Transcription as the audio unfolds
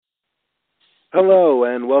Hello,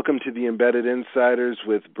 and welcome to the Embedded Insiders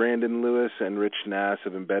with Brandon Lewis and Rich Nass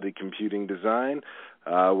of Embedded Computing Design.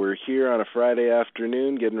 We're here on a Friday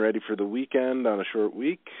afternoon getting ready for the weekend on a short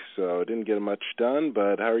week, so I didn't get much done,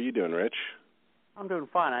 but how are you doing, Rich? I'm doing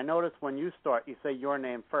fine. I noticed when you start, you say your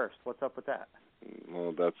name first. What's up with that?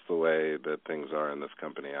 Well, that's the way that things are in this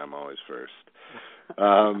company. I'm always first.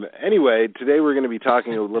 Anyway, today we're going to be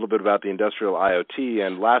talking a little bit about the industrial IoT,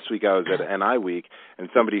 and last week I was at NI Week, and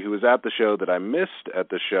somebody who was at the show that I missed at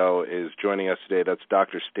the show is joining us today. That's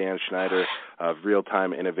Dr. Stan Schneider of Real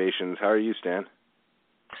Time Innovations. How are you, Stan?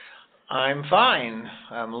 I'm fine.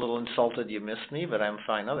 I'm a little insulted you missed me, but I'm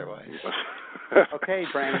fine otherwise. Okay,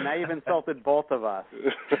 Brandon, now you've insulted both of us.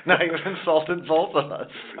 Now you've insulted both of us.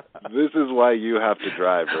 This is why you have to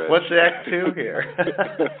drive, Rich. What's Act 2 here?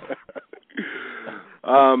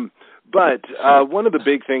 But one of the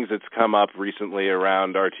big things that's come up recently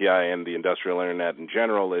around RTI and the industrial internet in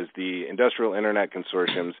general is the Industrial Internet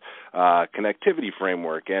Consortium's connectivity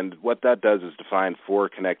framework. And what that does is define 4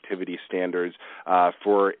 connectivity standards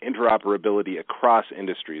for interoperability across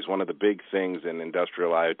industries. One of the big things in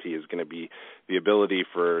industrial IoT is going to be the ability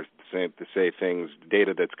for, say things,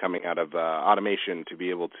 data that's coming out of automation to be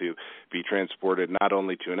able to be transported not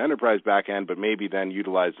only to an enterprise backend, but maybe then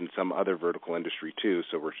utilized in some other vertical industry too.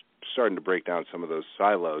 So we're starting to break down some of those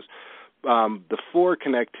silos. The 4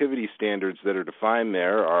 connectivity standards that are defined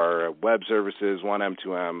there are web services, 1M,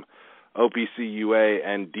 2M, OPC UA,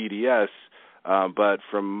 and DDS. But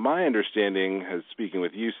from my understanding, as speaking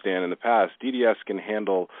with you, Stan, in the past, DDS can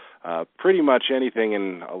handle pretty much anything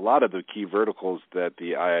in a lot of the key verticals that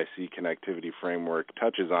the IIC connectivity framework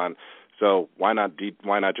touches on. So why not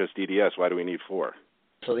just DDS? Why do we need 4?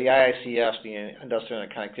 So the IICF, the Industrial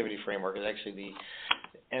Connectivity Framework, is actually the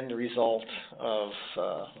end result of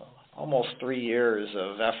almost 3 years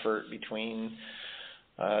of effort between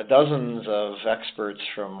dozens of experts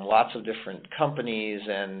from lots of different companies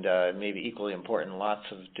and maybe equally important, lots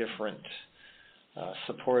of different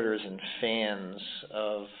supporters and fans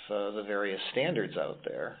of the various standards out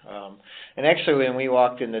there. And actually, when we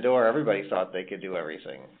walked in the door, everybody thought they could do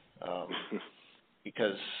everything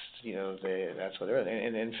because that's what they're.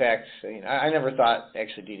 And in fact, I never thought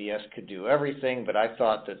actually DDS could do everything, but I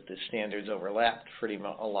thought that the standards overlapped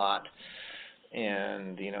a lot,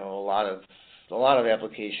 and a lot of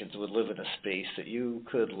applications would live in a space that you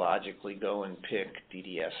could logically go and pick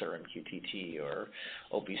DDS or MQTT or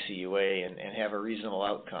OPC UA and have a reasonable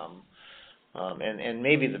outcome. And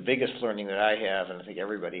maybe the biggest learning that I have, and I think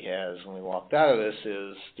everybody has when we walked out of this,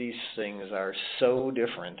 is these things are so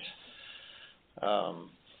different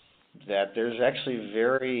that there's actually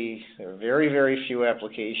very, very few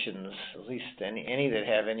applications, at least any that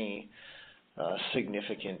have any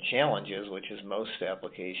significant challenges, which is most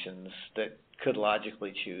applications, that could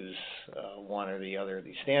logically choose one or the other of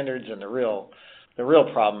these standards. And the real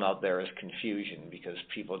problem out there is confusion, because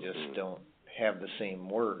people just don't have the same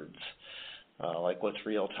words. Like what's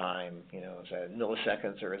real time? Is that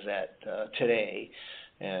milliseconds or is that today?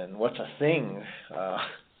 And what's a thing?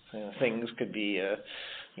 Things could be a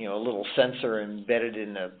little sensor embedded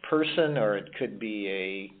in a person, or it could be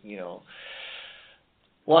a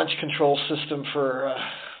launch control system for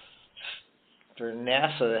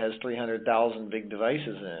NASA that has 300,000 big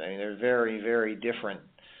devices in it. I mean, they're very, very different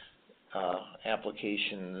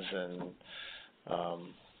applications, and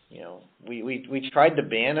we tried to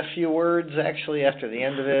ban a few words actually after the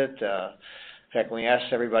end of it. In fact, when we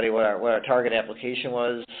asked everybody what our target application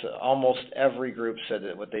was, almost every group said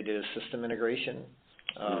that what they did is system integration.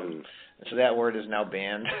 So that word is now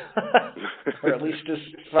banned, or at least is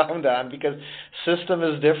frowned on, because system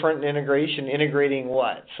is different than integration. Integrating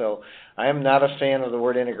what? So I am not a fan of the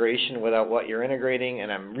word integration without what you're integrating,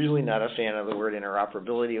 and I'm really not a fan of the word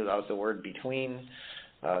interoperability without the word between,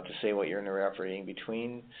 to say what you're interoperating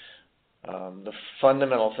between. The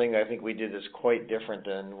fundamental thing I think we did is quite different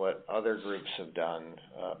than what other groups have done,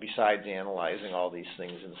 besides analyzing all these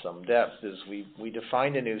things in some depth, is we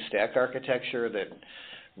defined a new stack architecture that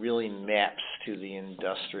really maps to the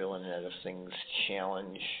industrial Internet of Things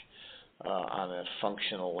challenge on a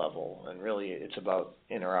functional level. And really it's about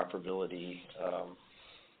interoperability.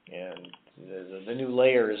 And the new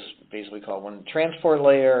layer is basically called one transport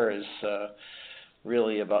layer, is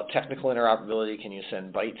really about technical interoperability. Can you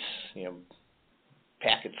send bytes,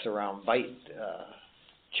 packets around byte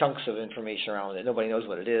chunks of information around it? Nobody knows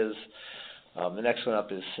what it is. The next one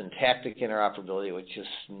up is syntactic interoperability, which just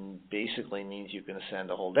basically means you can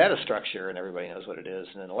send a whole data structure and everybody knows what it is.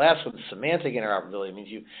 And then the last one, semantic interoperability, means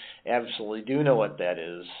you absolutely do know what that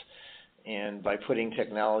is, And by putting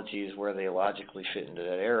technologies where they logically fit into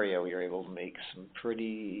that area, we are able to make some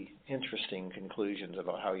pretty interesting conclusions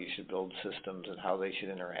about how you should build systems and how they should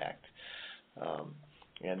interact.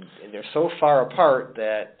 And they're so far apart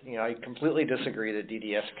that, I completely disagree that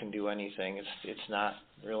DDS can do anything. It's not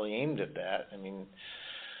really aimed at that. I mean,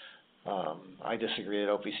 I disagree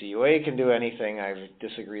that OPC UA can do anything. I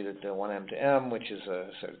disagree that the 1M2M, which is a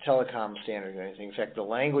sort of telecom standard, or anything. In fact, the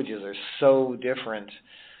languages are so different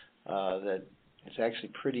that it's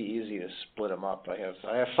actually pretty easy to split them up. I have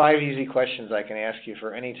 5 easy questions I can ask you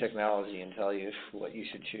for any technology and tell you what you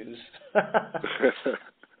should choose.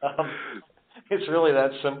 It's really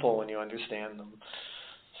that simple when you understand them.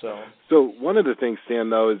 So one of the things, Stan,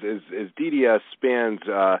 though, is DDS spans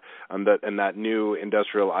in that new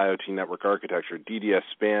industrial IoT network architecture. DDS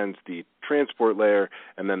spans the transport layer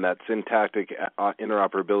and then that syntactic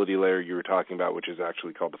interoperability layer you were talking about, which is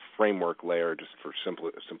actually called the framework layer, just for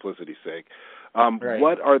simplicity's sake. Right.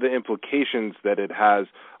 What are the implications that it has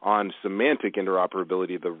on semantic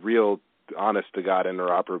interoperability, the real honest-to-God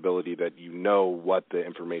interoperability that what the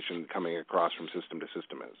information coming across from system to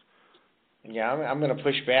system is? Yeah, I'm going to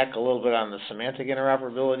push back a little bit on the semantic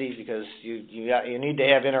interoperability because you need to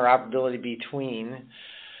have interoperability between.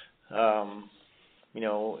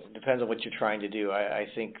 It depends on what you're trying to do. I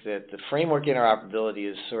think that the framework interoperability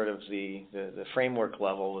is sort of the framework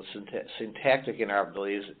level. The syntactic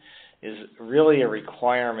interoperability is really a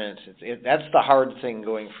requirement. That's the hard thing,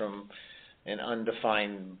 going from an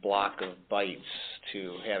undefined block of bytes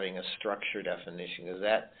to having a structure definition, because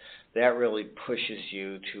that really pushes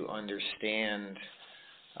you to understand,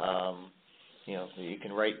 that you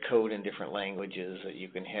can write code in different languages, that you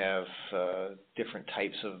can have different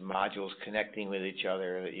types of modules connecting with each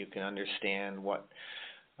other, that you can understand what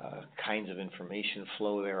kinds of information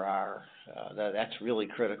flow there are. That's really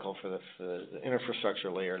critical for the infrastructure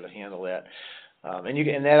layer to handle that.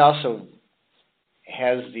 And that also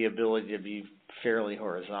has the ability to be fairly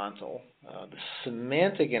horizontal. The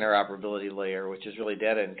semantic interoperability layer, which is really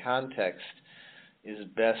data and context, is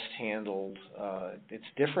best handled. It's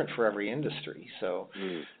different for every industry. So,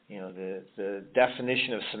 the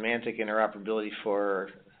definition of semantic interoperability for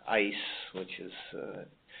ICE, which is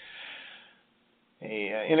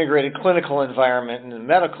a integrated clinical environment in the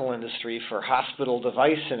medical industry for hospital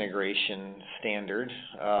device integration standard.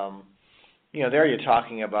 There you're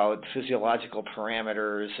talking about physiological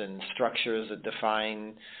parameters and structures that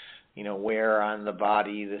define, where on the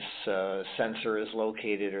body this sensor is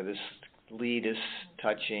located or this lead is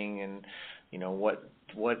touching, and,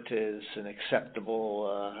 what is an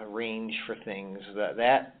acceptable range for things.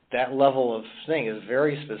 That level of thing is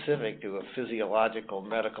very specific to a physiological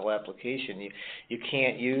medical application. You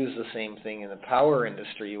can't use the same thing in the power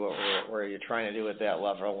industry where you're trying to do at that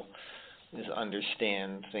level is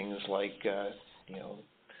understand things like,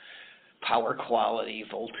 power quality,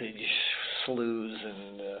 voltage slews,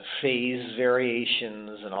 and phase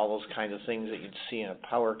variations, and all those kinds of things that you'd see in a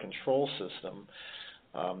power control system.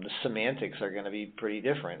 The semantics are going to be pretty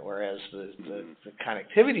different, whereas the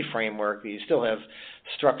connectivity framework, you still have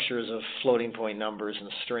structures of floating point numbers and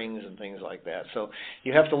strings and things like that. So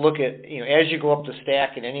you have to look at, as you go up the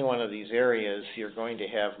stack in any one of these areas, you're going to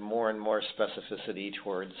have more and more specificity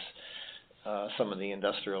towards some of the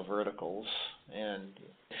industrial verticals. And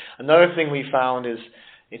another thing we found is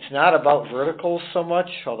it's not about verticals so much,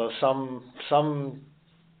 although some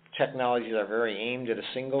technologies are very aimed at a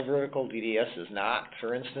single vertical. DDS is not,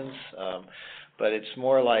 for instance. But it's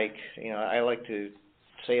more like, I like to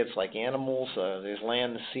say it's like animals. There's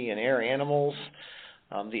land, sea, and air animals.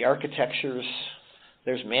 The architectures,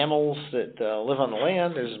 there's mammals that live on the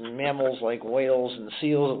land. There's mammals like whales and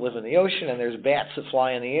seals that live in the ocean, and there's bats that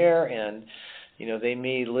fly in the air, and they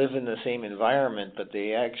may live in the same environment, but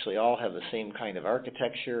they actually all have the same kind of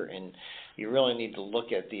architecture, and you really need to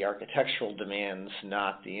look at the architectural demands,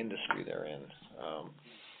 not the industry they're in.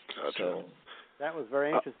 So that was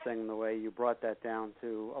very interesting, the way you brought that down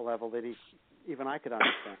to a level that even I could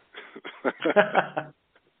understand.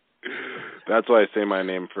 That's why I say my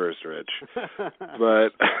name first, Rich.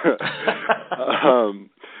 But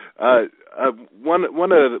a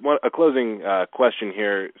closing question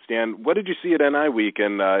here, Stan. What did you see at NI Week,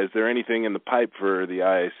 and is there anything in the pipe for the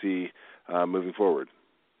IIC moving forward?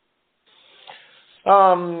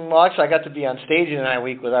 Well, actually, I got to be on stage in NI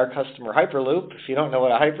Week with our customer Hyperloop. If you don't know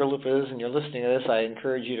what a Hyperloop is and you're listening to this, I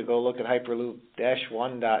encourage you to go look at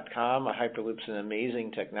hyperloop-1.com. Hyperloop's an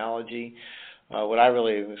amazing technology. What I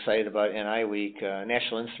really am excited about NI Week,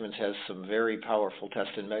 National Instruments has some very powerful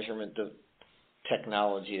test and measurement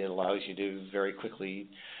technology that allows you to very quickly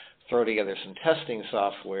throw together some testing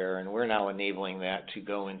software, and we're now enabling that to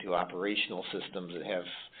go into operational systems that have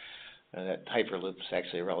that Hyperloop is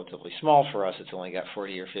actually relatively small for us. It's only got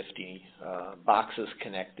 40 or 50 boxes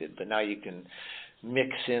connected, but now you can mix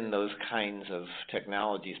in those kinds of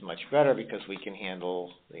technologies much better because we can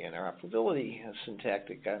handle the interoperability,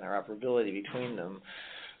 syntactic interoperability between them,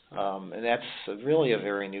 and that's really a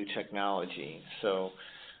very new technology. So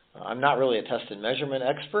I'm not really a test and measurement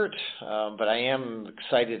expert, but I am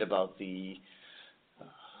excited about the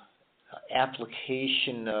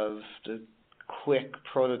application of the quick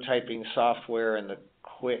prototyping software and the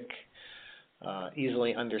quick,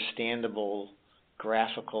 easily understandable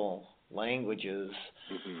graphical languages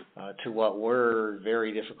to what were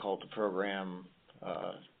very difficult to program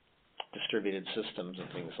distributed systems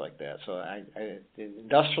and things like that. So the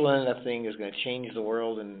industrial Internet of Things is going to change the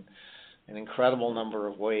world in an incredible number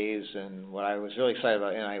of ways, and what I was really excited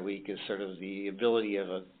about NI Week is sort of the ability of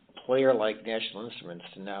a player like National Instruments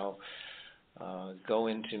to now go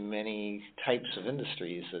into many types of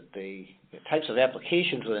industries types of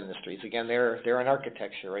applications with industries. Again, they're in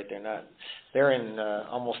architecture, right? They're in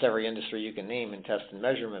almost every industry you can name in test and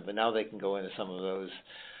measurement, but now they can go into some of those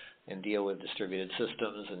and deal with distributed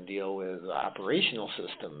systems and deal with operational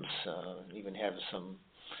systems, even have some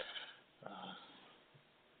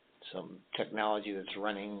technology that's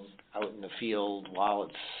running out in the field while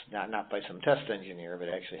it's not by some test engineer, but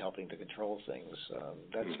actually helping to control things.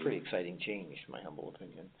 That's a pretty exciting change, in my humble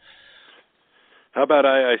opinion. How about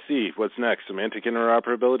IIC? What's next? Semantic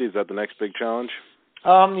interoperability, is that the next big challenge? The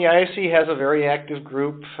IIC has a very active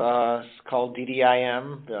group. It's called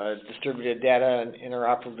DDIM, Distributed Data and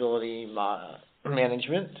Interoperability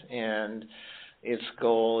Management, and its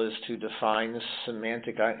goal is to define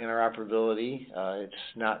semantic interoperability. It's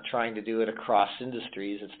not trying to do it across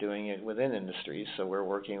industries, it's doing it within industries. So we're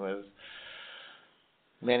working with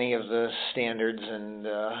many of the standards and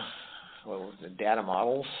the data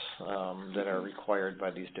models that are required by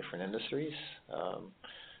these different industries.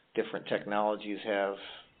 Different technologies have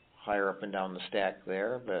higher up and down the stack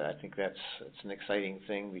there, but I think it's an exciting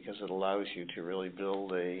thing because it allows you to really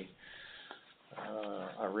build a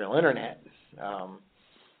real internet.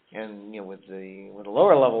 And with the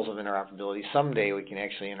lower levels of interoperability, someday we can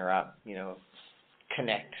actually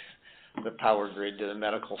connect the power grid to the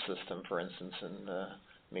medical system, for instance, and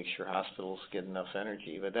make sure hospitals get enough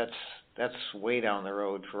energy. But that's way down the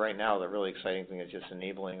road. For right now, the really exciting thing is just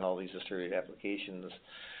enabling all these distributed applications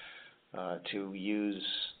to use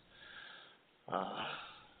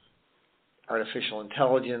artificial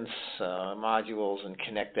intelligence modules and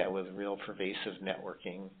connect that with real pervasive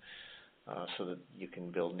networking so that you can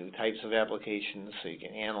build new types of applications, so you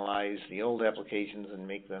can analyze the old applications and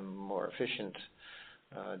make them more efficient,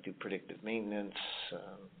 do predictive maintenance,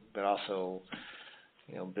 but also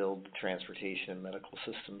build transportation and medical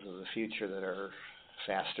systems of the future that are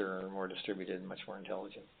faster and more distributed and much more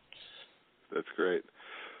intelligent. That's great.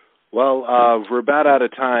 Well, we're about out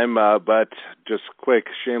of time, but just quick,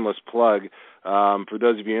 shameless plug. For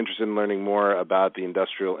those of you interested in learning more about the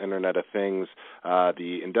Industrial Internet of Things,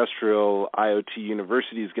 the Industrial IoT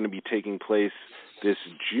University is going to be taking place this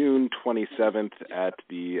June 27th at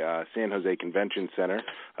the San Jose Convention Center.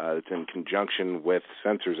 It's in conjunction with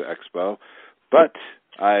Sensors Expo. But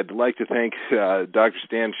I'd like to thank Dr.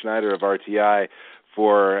 Stan Schneider of RTI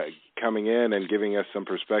for coming in and giving us some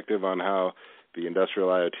perspective on how the industrial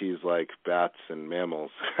IoT is like bats and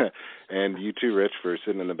mammals. And you too, Rich, for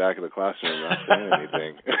sitting in the back of the classroom not saying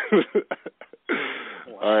anything.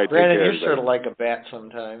 All right, Brandon, you're sort of like a bat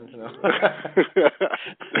sometimes.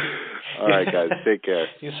 All right, guys, take care.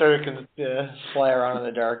 You sort of can fly around in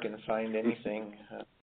the dark and find anything.